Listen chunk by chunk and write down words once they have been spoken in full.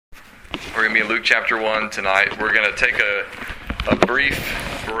We're going to be in Luke chapter 1 tonight. We're going to take a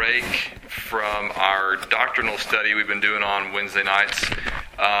brief break from our doctrinal study we've been doing on Wednesday nights,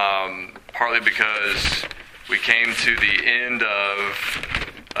 partly because we came to the end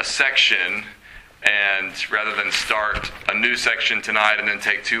of a section, and rather than start a new section tonight and then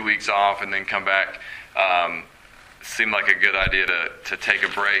take 2 weeks off and then come back, it seemed like a good idea to take a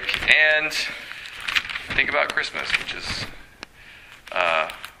break and think about Christmas, which is...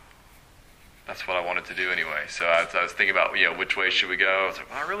 that's what I wanted to do anyway. So I was thinking about, which way should we go? I was like,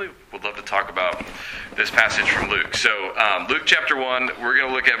 well, I really would love to talk about this passage from Luke. So Luke chapter 1, we're going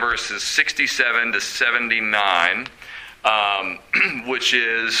to look at verses 67 to 79, which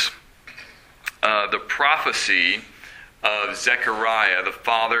is the prophecy of Zechariah, the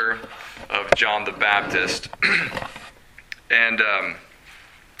father of John the Baptist. And...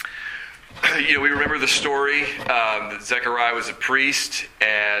 we remember the story that Zechariah was a priest,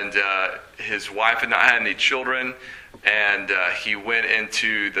 and his wife had not had any children, and he went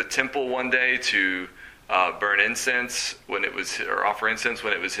into the temple one day to burn incense or offer incense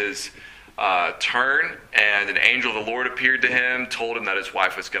when it was his turn, and an angel of the Lord appeared to him, told him that his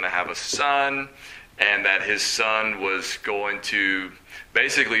wife was going to have a son, and that his son was going to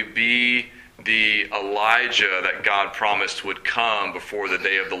basically be the Elijah that God promised would come before the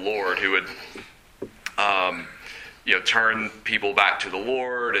day of the Lord, who would, turn people back to the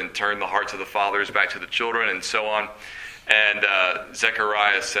Lord and turn the hearts of the fathers back to the children and so on. And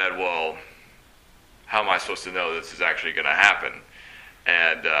Zechariah said, well, how am I supposed to know this is actually going to happen?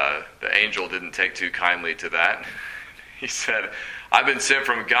 And the angel didn't take too kindly to that. He said, I've been sent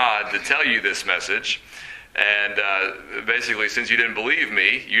from God to tell you this message. And basically, since you didn't believe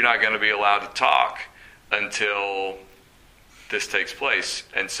me, you're not going to be allowed to talk until this takes place.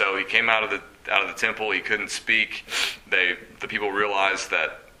 And so he came out of the temple. He couldn't speak. The people realized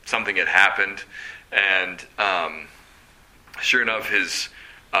that something had happened, and sure enough, his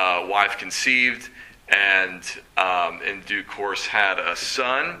wife conceived, and in due course had a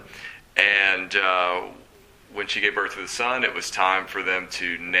son. And when she gave birth to the son, it was time for them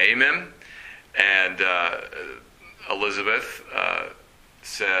to name him. And Elizabeth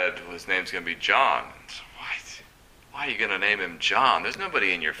said, well, his name's going to be John. So, what? Why are you going to name him John? There's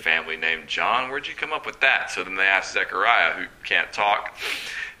nobody in your family named John. Where'd you come up with that? So then they asked Zechariah, who can't talk.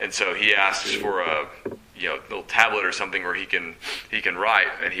 And so he asks for a little tablet or something where he can write.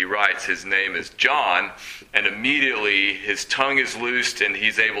 And he writes, his name is John. And immediately his tongue is loosed and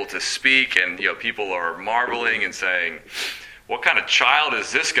he's able to speak. And people are marveling and saying, what kind of child is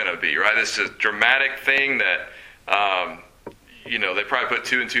this going to be, right? This is a dramatic thing that, they probably put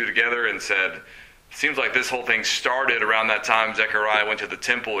two and two together and said, seems like this whole thing started around that time Zechariah went to the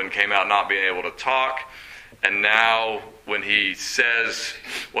temple and came out not being able to talk. And now when he says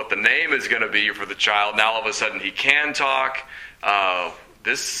what the name is going to be for the child, now all of a sudden he can talk.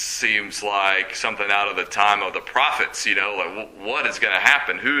 This seems like something out of the time of the prophets, like what is going to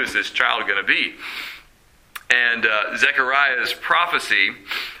happen? Who is this child going to be? And Zechariah's prophecy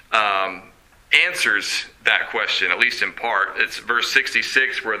answers that question, at least in part. It's verse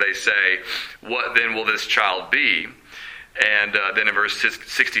 66 where they say, what then will this child be? And then in verse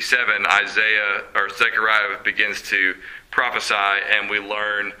 67, Zechariah begins to prophesy, and we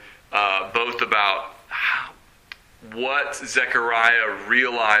learn both about what Zechariah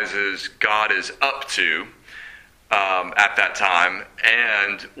realizes God is up to at that time,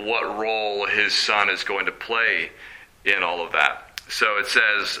 and what role his son is going to play in all of that. So it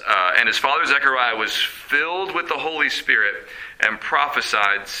says, and his father Zechariah was filled with the Holy Spirit and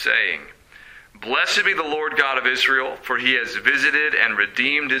prophesied, saying, Blessed be the Lord God of Israel, for he has visited and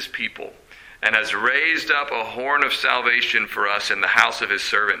redeemed his people, and has raised up a horn of salvation for us in the house of his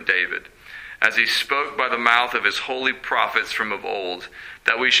servant David, as he spoke by the mouth of his holy prophets from of old,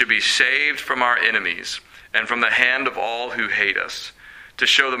 that we should be saved from our enemies, and from the hand of all who hate us, to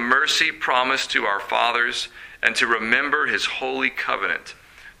show the mercy promised to our fathers, and to remember his holy covenant,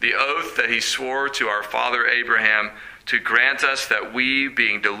 the oath that he swore to our father Abraham, to grant us that we,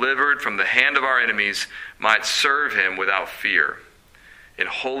 being delivered from the hand of our enemies, might serve him without fear, in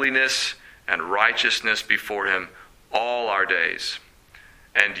holiness and righteousness before him all our days.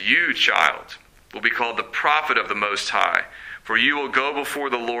 And you, child, will be called the prophet of the Most High, for you will go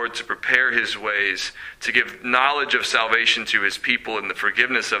before the Lord to prepare his ways, to give knowledge of salvation to his people and the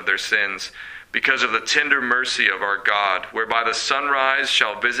forgiveness of their sins, because of the tender mercy of our God, whereby the sunrise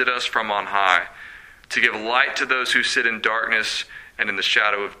shall visit us from on high, to give light to those who sit in darkness and in the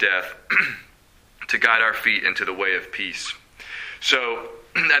shadow of death, to guide our feet into the way of peace. So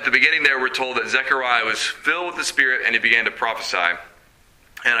at the beginning there, we're told that Zechariah was filled with the Spirit and he began to prophesy.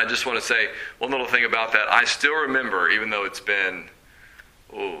 And I just want to say one little thing about that. I still remember, even though it's been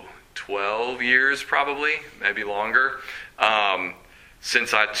 12 years probably, maybe longer,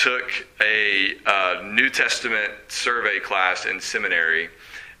 since I took a New Testament survey class in seminary,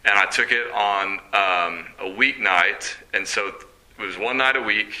 and I took it on a weeknight, and so it was one night a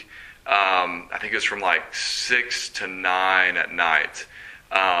week. I think it was from like 6 to 9 at night,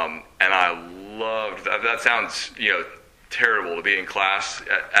 and I loved that. That sounds, terrible to be in class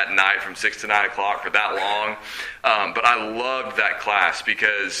at night from 6 to 9 o'clock for that long, but I loved that class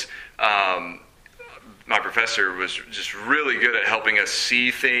because my professor was just really good at helping us see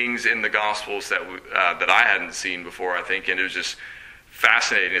things in the Gospels that I hadn't seen before, I think, and it was just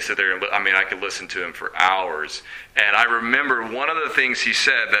fascinating to sit there and I could listen to him for hours. And I remember one of the things he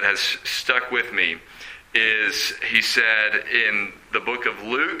said that has stuck with me is he said in the book of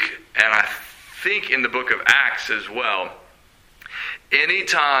Luke, and I think in the book of Acts as well,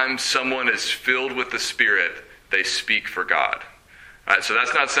 anytime someone is filled with the Spirit, they speak for God. Right, so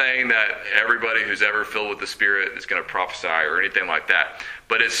that's not saying that everybody who's ever filled with the Spirit is going to prophesy or anything like that.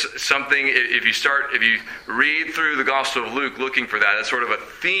 But it's something, if you read through the Gospel of Luke looking for that, it's sort of a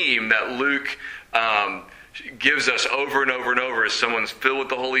theme that Luke gives us over and over and over as someone's filled with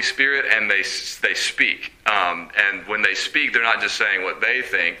the Holy Spirit and they speak. And when they speak, they're not just saying what they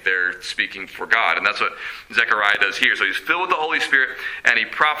think, they're speaking for God. And that's what Zechariah does here. So he's filled with the Holy Spirit and he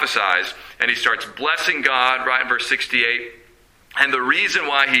prophesies and he starts blessing God right in verse 68. And the reason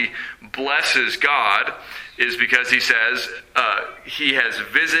why he blesses God is because he says he has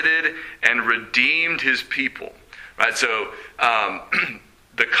visited and redeemed his people. Right? So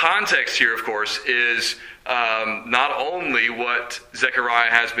the context here, of course, is not only what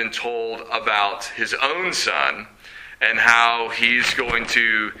Zechariah has been told about his own son and how he's going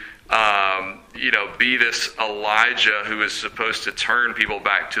to be this Elijah who is supposed to turn people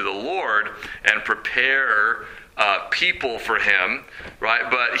back to the Lord and prepare people for him, right?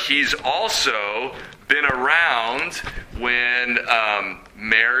 But he's also been around when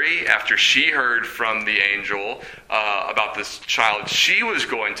Mary, after she heard from the angel about this child she was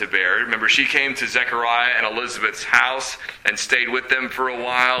going to bear. Remember, she came to Zechariah and Elizabeth's house and stayed with them for a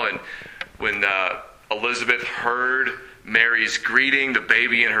while. And when Elizabeth heard Mary's greeting, the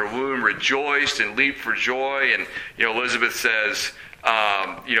baby in her womb rejoiced and leaped for joy. And Elizabeth says,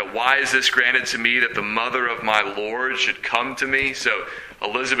 why is this granted to me that the mother of my Lord should come to me? So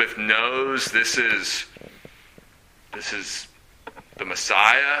Elizabeth knows this is the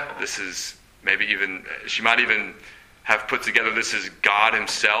Messiah. This is she might even have put together this is God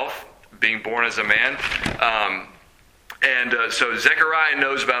himself being born as a man. So Zechariah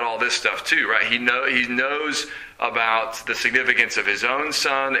knows about all this stuff too, right? He knows about the significance of his own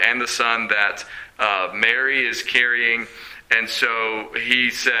son and the son that Mary is carrying. And so he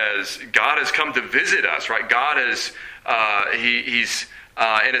says, God has come to visit us, right? God has, he's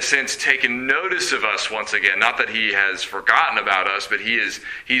in a sense taken notice of us once again. Not that he has forgotten about us, but he's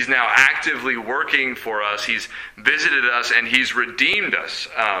now actively working for us. He's visited us and he's redeemed us.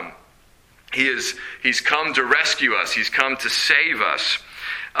 He's come to rescue us. He's come to save us.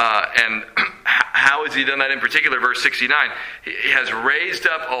 And how has he done that in particular? Verse 69, he has raised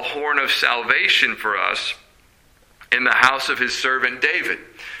up a horn of salvation for us in the house of his servant David.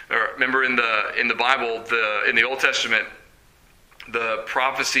 Remember in the Bible, in the Old Testament, the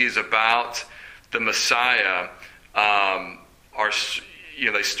prophecies about the Messiah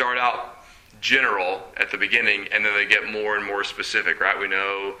they start out general at the beginning, and then they get more and more specific, right? We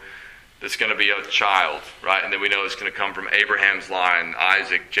know that's going to be a child, right? And then we know it's going to come from Abraham's line,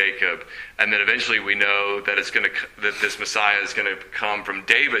 Isaac, Jacob, and then eventually we know that that this Messiah is going to come from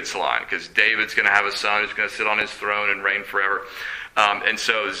David's line, because David's going to have a son who's going to sit on his throne and reign forever. And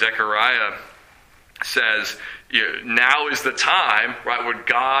so Zechariah says, now is the time, right, where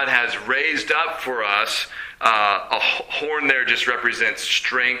God has raised up for us. A horn there just represents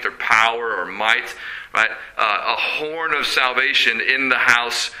strength or power or might, right? A horn of salvation in the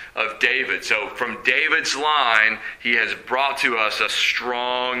house of David. So from David's line, he has brought to us a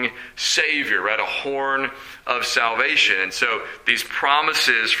strong Savior, right? A horn of salvation. And so these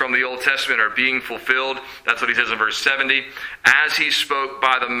promises from the Old Testament are being fulfilled. That's what he says in verse 70. As he spoke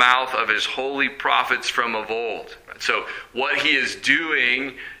by the mouth of his holy prophets from of old. So what he is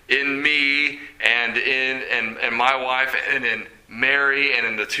doing in me and in my wife and in Mary and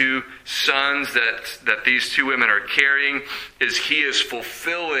in the two sons that these two women are carrying is he is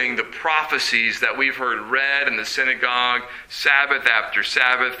fulfilling the prophecies that we've heard read in the synagogue Sabbath after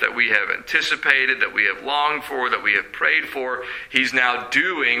Sabbath, that we have anticipated, that we have longed for, that we have prayed for. He's now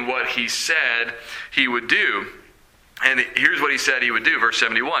doing what he said he would do. And here's what he said he would do, verse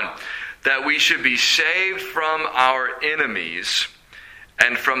 71, that we should be saved from our enemies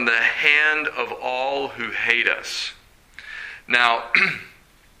and from the hand of all who hate us. Now,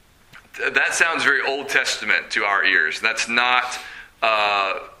 that sounds very Old Testament to our ears. That's not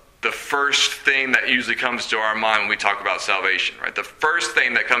the first thing that usually comes to our mind when we talk about salvation, right? The first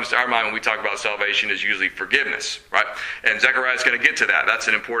thing that comes to our mind when we talk about salvation is usually forgiveness, right? And Zechariah is going to get to that. That's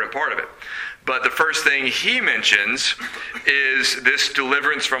an important part of it. But the first thing he mentions is this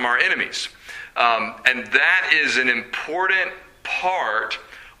deliverance from our enemies. And that is an important part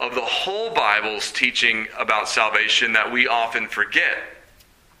of the whole Bible's teaching about salvation that we often forget.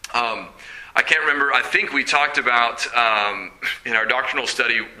 I can't remember, I think we talked about in our doctrinal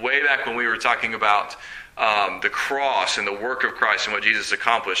study way back when we were talking about the cross and the work of Christ and what Jesus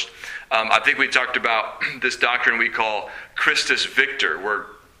accomplished. I think we talked about this doctrine we call Christus Victor, where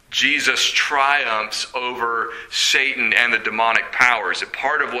Jesus triumphs over Satan and the demonic powers. And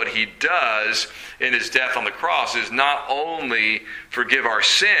part of what he does in his death on the cross is not only forgive our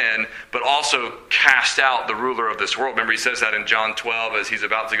sin, but also cast out the ruler of this world. Remember, he says that in John 12 as he's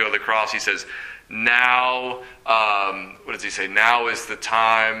about to go to the cross. He says, now, what does he say? Now is the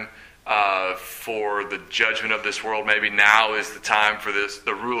time for the judgment of this world. Maybe now is the time for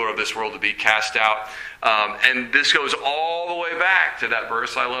the ruler of this world to be cast out. And this goes all the way back to that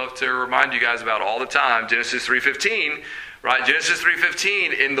verse I love to remind you guys about all the time, Genesis 3:15, right? Genesis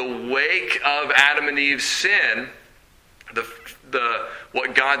 3:15, in the wake of Adam and Eve's sin,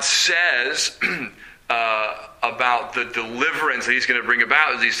 what God says about the deliverance that he's going to bring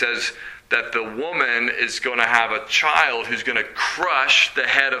about is he says that the woman is going to have a child who's going to crush the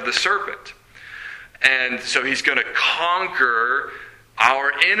head of the serpent. And so he's going to conquer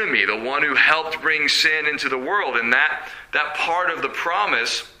our enemy, the one who helped bring sin into the world. And that part of the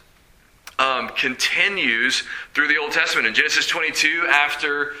promise continues through the Old Testament. In Genesis 22,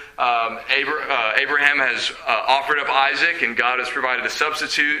 after Abraham has offered up Isaac and God has provided a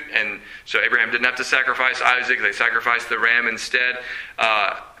substitute, and so Abraham didn't have to sacrifice Isaac, they sacrificed the ram instead.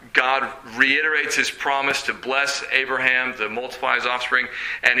 God reiterates his promise to bless Abraham, to multiply his offspring,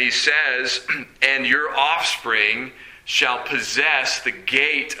 and he says, and your offspring shall possess the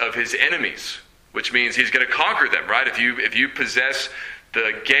gate of his enemies, which means he's going to conquer them, right? If you possess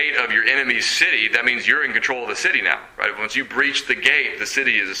the gate of your enemy's city, that means you're in control of the city now, right? Once you breach the gate, the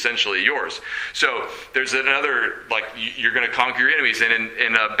city is essentially yours. So there's another, you're going to conquer your enemies. And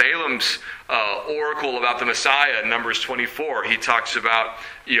in Balaam's oracle about the Messiah, Numbers 24, he talks about,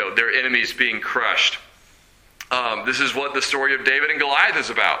 their enemies being crushed. This is what the story of David and Goliath is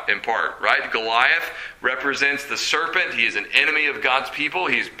about, in part, right? Goliath represents the serpent. He is an enemy of God's people.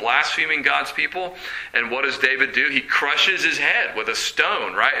 He's blaspheming God's people. And what does David do? He crushes his head with a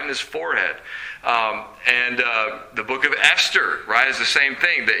stone right in his forehead. And the book of Esther, right, is the same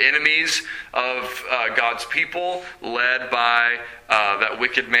thing. The enemies of God's people, led by that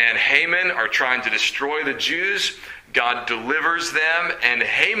wicked man Haman, are trying to destroy the Jews. God delivers them, and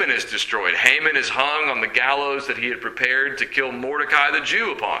Haman is destroyed. Haman is hung on the gallows that he had prepared to kill Mordecai the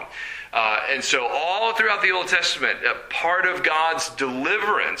Jew upon. And so all throughout the Old Testament, part of God's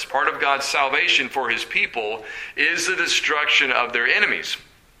deliverance, part of God's salvation for his people is the destruction of their enemies.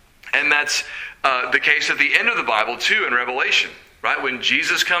 And that's the case at the end of the Bible, too, in Revelation. Right? When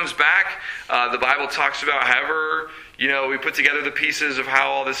Jesus comes back, the Bible talks about however, we put together the pieces of how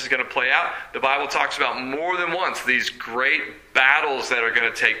all this is going to play out. The Bible talks about more than once these great battles that are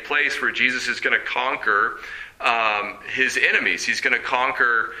going to take place where Jesus is going to conquer his enemies. He's going to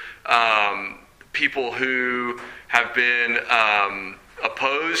conquer people who have been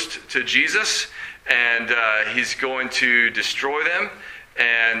opposed to Jesus, and he's going to destroy them.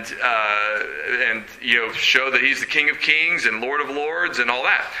 And show that he's the King of Kings and Lord of Lords and all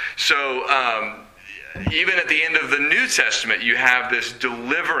that. So even at the end of the New Testament, you have this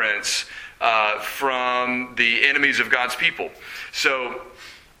deliverance from the enemies of God's people. So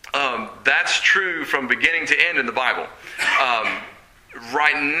that's true from beginning to end in the Bible.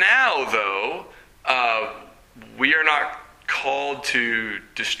 Right now, though, we are not called to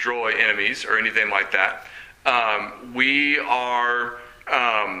destroy enemies or anything like that. We are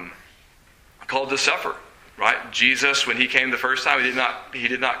called to suffer, right? Jesus, when he came the first time, he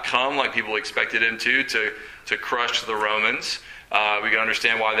did not come like people expected him to crush the Romans. We can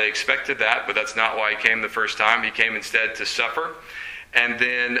understand why they expected that, but that's not why he came the first time. He came instead to suffer. And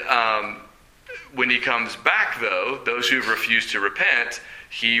then when he comes back, though, those who've refused to repent,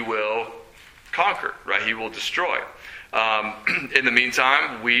 he will conquer, right? He will destroy. In the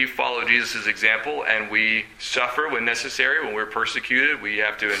meantime, we follow Jesus' example and we suffer when necessary. When we're persecuted, we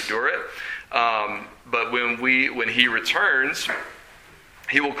have to endure it. But when he returns,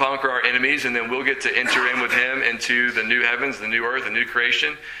 he will conquer our enemies, and then we'll get to enter in with him into the new heavens, the new earth, the new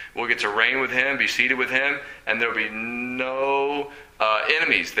creation. We'll get to reign with him, be seated with him, and there'll be no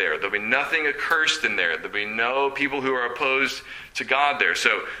enemies there. There'll be nothing accursed in there. There'll be no people who are opposed to God there.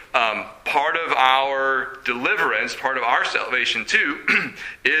 So part of our deliverance, part of our salvation too,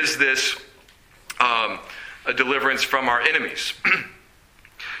 is this a deliverance from our enemies.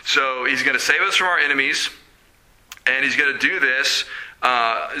 So he's going to save us from our enemies, and he's going to do this,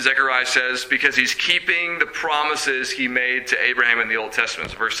 Zechariah says, because he's keeping the promises he made to Abraham in the Old Testament.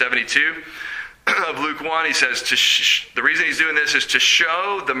 So verse 72 of Luke 1, he says, the reason he's doing this is to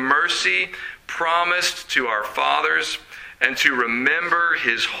show the mercy promised to our fathers and to remember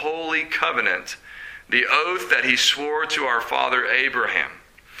his holy covenant, the oath that he swore to our father Abraham.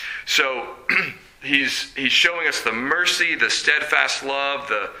 So he's showing us the mercy, the steadfast love,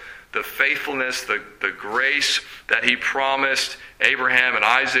 the faithfulness, the grace that he promised Abraham and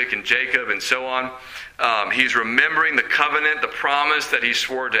Isaac and Jacob and so on. He's remembering the covenant, the promise that he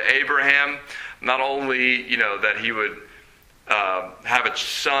swore to Abraham. Not only, that he would have a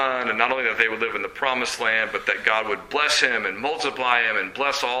son, and not only that they would live in the promised land, but that God would bless him and multiply him and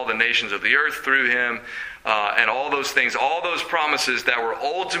bless all the nations of the earth through him, and all those things, all those promises that were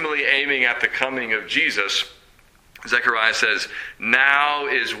ultimately aiming at the coming of Jesus. Zechariah says, now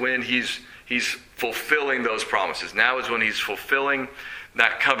is when he's fulfilling those promises. Now is when he's fulfilling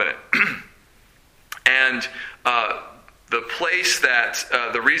that covenant. And the place that,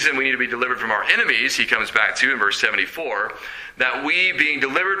 the reason we need to be delivered from our enemies, he comes back to in verse 74, that we, being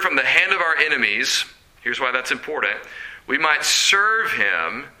delivered from the hand of our enemies, here's why that's important, we might serve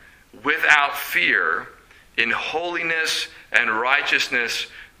him without fear in holiness and righteousness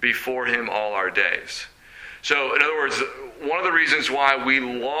before him all our days. So, in other words, one of the reasons why we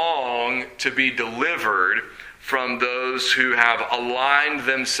long to be delivered from those who have aligned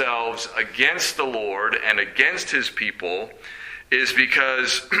themselves against the Lord and against his people is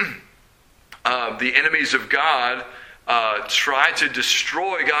because the enemies of God try to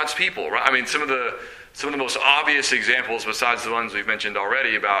destroy God's people. Right? I mean, some of the most obvious examples, besides the ones we've mentioned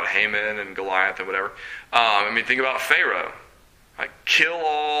already about Haman and Goliath and whatever. Think about Pharaoh. Right? Kill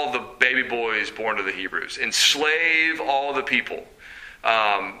all the baby boys born to the Hebrews. Enslave all the people.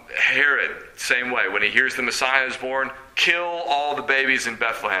 Herod, same way. When he hears the Messiah is born, kill all the babies in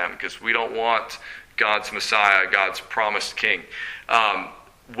Bethlehem because we don't want God's Messiah, God's promised king.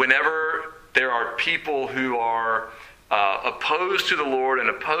 Whenever there are people who are opposed to the Lord and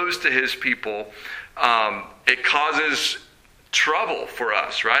opposed to his people, it causes trouble for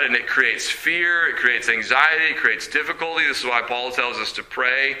us, right? And it creates fear, it creates anxiety, it creates difficulty. This is why Paul tells us to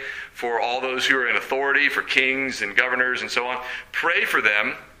pray for all those who are in authority, for kings and governors and so on. Pray for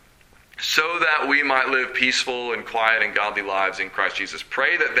them so that we might live peaceful and quiet and godly lives in Christ Jesus.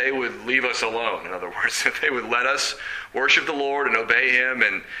 Pray that they would leave us alone, in other words, that they would let us worship the Lord and obey him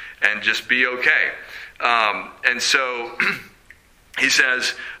and just be okay. And so he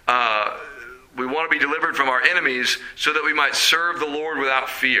says, we want to be delivered from our enemies so that we might serve the Lord without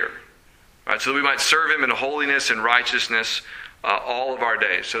fear. Right? So that we might serve him in holiness and righteousness all of our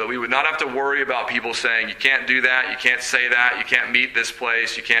days. So that we would not have to worry about people saying, you can't do that, you can't say that, you can't meet this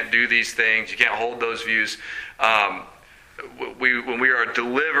place, you can't do these things, you can't hold those views. When we are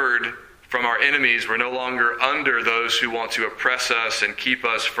delivered from our enemies, we're no longer under those who want to oppress us and keep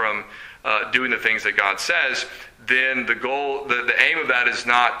us from doing the things that God says. Then the goal, the aim of that is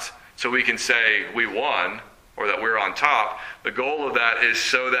not so we can say we won or that we're on top. The goal of that is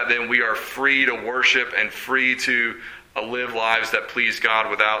so that then we are free to worship and free to live lives that please God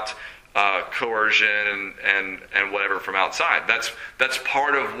without coercion and whatever from outside. That's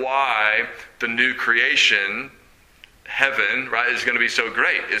part of why the new creation, heaven, right, is going to be so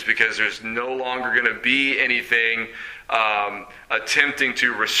great, is because there's no longer going to be anything attempting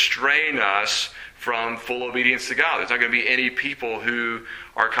to restrain us from full obedience to God. There's not going to be any people who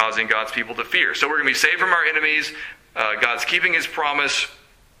are causing God's people to fear. So we're going to be saved from our enemies. God's keeping his promise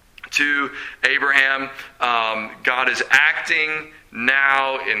to Abraham. God is acting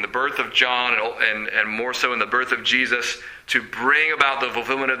now in the birth of John and more so in the birth of Jesus to bring about the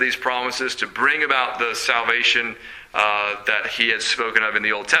fulfillment of these promises, to bring about the salvation that he had spoken of in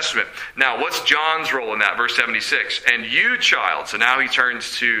the Old Testament. Now, what's John's role in that? Verse 76. And you, child, so now he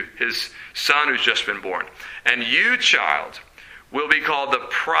turns to his son who's just been born. And you, child, will be called the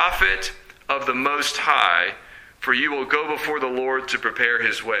prophet of the Most High, for you will go before the Lord to prepare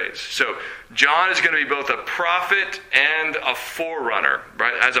his ways. So John is going to be both a prophet and a forerunner.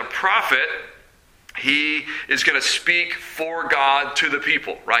 Right? As a prophet, He is going to speak for God to the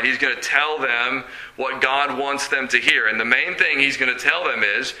people, right? He's going to tell them what God wants them to hear. And the main thing he's going to tell them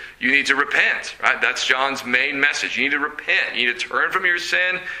is, you need to repent, right? That's John's main message. You need to repent. You need to turn from your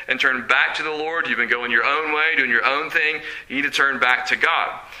sin and turn back to the Lord. You've been going your own way, doing your own thing. You need to turn back to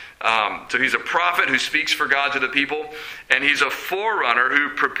God. So he's a prophet who speaks for God to the people, and he's a forerunner who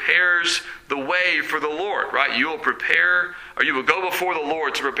prepares the way for the Lord, right? You will prepare, or you will go before the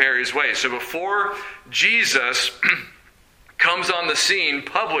Lord to prepare his way. So before Jesus comes on the scene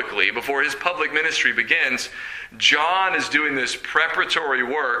publicly, before his public ministry begins, John is doing this preparatory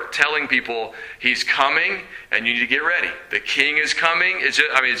work, telling people he's coming and you need to get ready. The king is coming.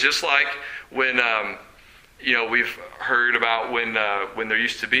 It's just like when we've heard about when there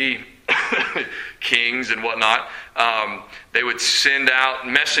used to be kings and whatnot. They would send out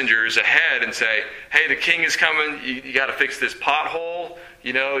messengers ahead and say, hey, the king is coming. You got to fix this pothole.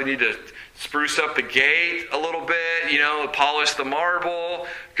 You need to spruce up the gate a little bit, polish the marble.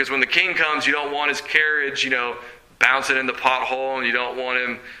 Because when the king comes, you don't want his carriage, bouncing in the pothole, and you don't want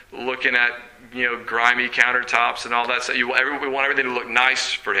him looking at, grimy countertops and all that stuff. We want everything to look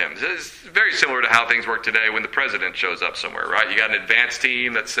nice for him. It's very similar to how things work today when the president shows up somewhere, right? You got an advance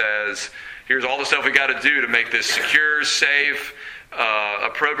team that says, here's all the stuff we got to do to make this secure, safe,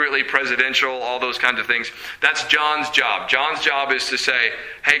 appropriately presidential, all those kinds of things. That's John's job. John's job is to say,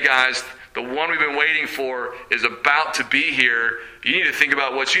 hey guys, the one we've been waiting for is about to be here. You need to think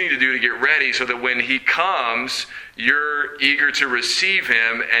about what you need to do to get ready so that when he comes, you're eager to receive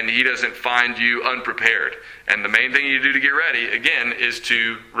him and he doesn't find you unprepared. And the main thing you do to get ready, again, is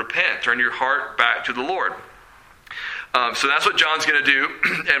to repent. Turn your heart back to the Lord. So that's what John's going to do.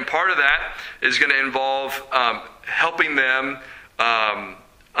 And part of that is going to involve helping them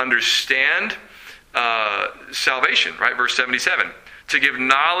understand salvation, right? Verse 77. To give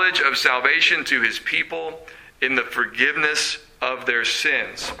knowledge of salvation to his people in the forgiveness of their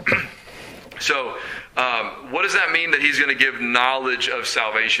sins. So, what does that mean that he's going to give knowledge of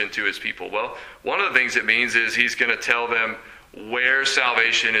salvation to his people? Well, one of the things it means is he's going to tell them where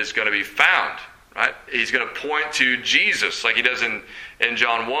salvation is going to be found, right? He's going to point to Jesus, like he does in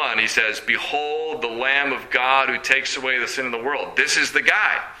John 1. He says, behold the Lamb of God who takes away the sin of the world. This is the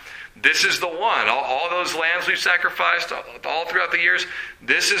guy. This is the one. All those lambs we've sacrificed all throughout the years,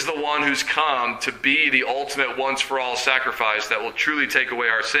 this is the one who's come to be the ultimate once-for-all sacrifice that will truly take away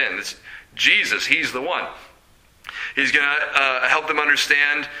our sin. It's Jesus. He's the one. He's going to help them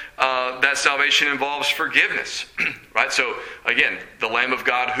understand that salvation involves forgiveness. Right? So, again, the Lamb of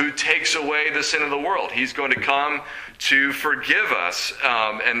God who takes away the sin of the world. He's going to come to forgive us.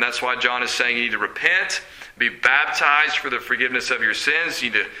 And that's why John is saying you need to repent, be baptized for the forgiveness of your sins. You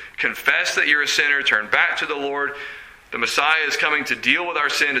need to confess that you're a sinner, turn back to the Lord. The Messiah is coming to deal with our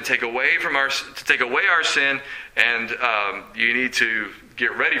sin, to take away our sin, and you need to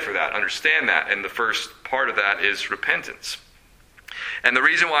get ready for that, understand that. And the first part of that is repentance. And the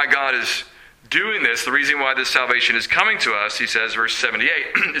reason why God is doing this, the reason why this salvation is coming to us, he says, verse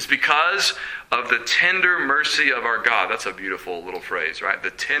 78, is because of the tender mercy of our God. That's a beautiful little phrase, right?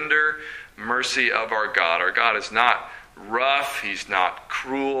 The tender mercy of our God. Our God is not rough. He's not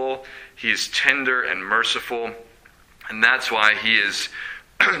cruel. He is tender and merciful. And that's why he is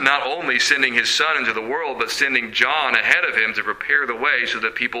not only sending his son into the world, but sending John ahead of him to prepare the way so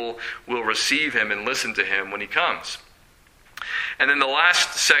that people will receive him and listen to him when he comes. And then the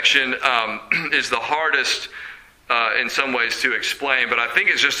last section is the hardest in some ways to explain, but I think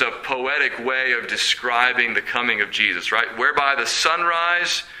it's just a poetic way of describing the coming of Jesus, right? Whereby the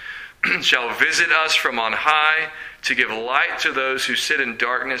sunrise shall visit us from on high to give light to those who sit in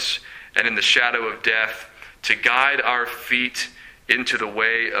darkness and in the shadow of death, to guide our feet into the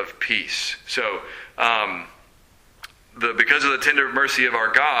way of peace. So, because of the tender mercy of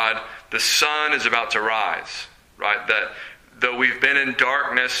our God, the sun is about to rise, right? That though we've been in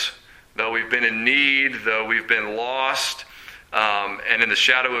darkness, though we've been in need, though we've been lost, and in the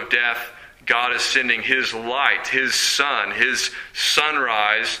shadow of death, God is sending his light, his sun, his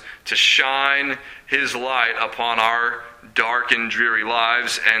sunrise to shine his light upon our dark and dreary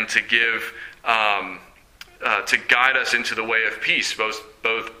lives and to give, to guide us into the way of peace,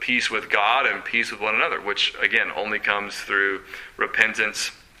 both peace with God and peace with one another, which again only comes through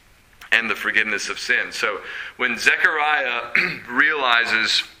repentance and the forgiveness of sin. So when Zechariah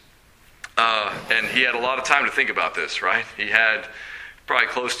realizes, and he had a lot of time to think about this, right? He had probably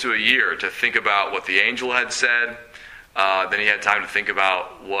close to a year to think about what the angel had said. Then he had time to think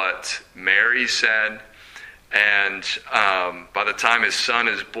about what Mary said. And by the time his son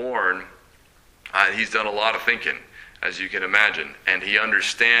is born, he's done a lot of thinking. as you can imagine. And he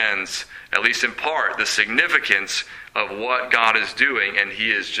understands, at least in part, the significance of what God is doing, and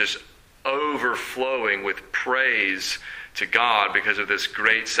he is just overflowing with praise to God because of this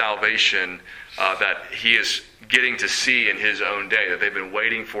great salvation that he is getting to see in his own day, that they've been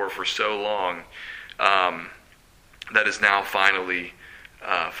waiting for so long, that is now finally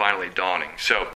dawning. So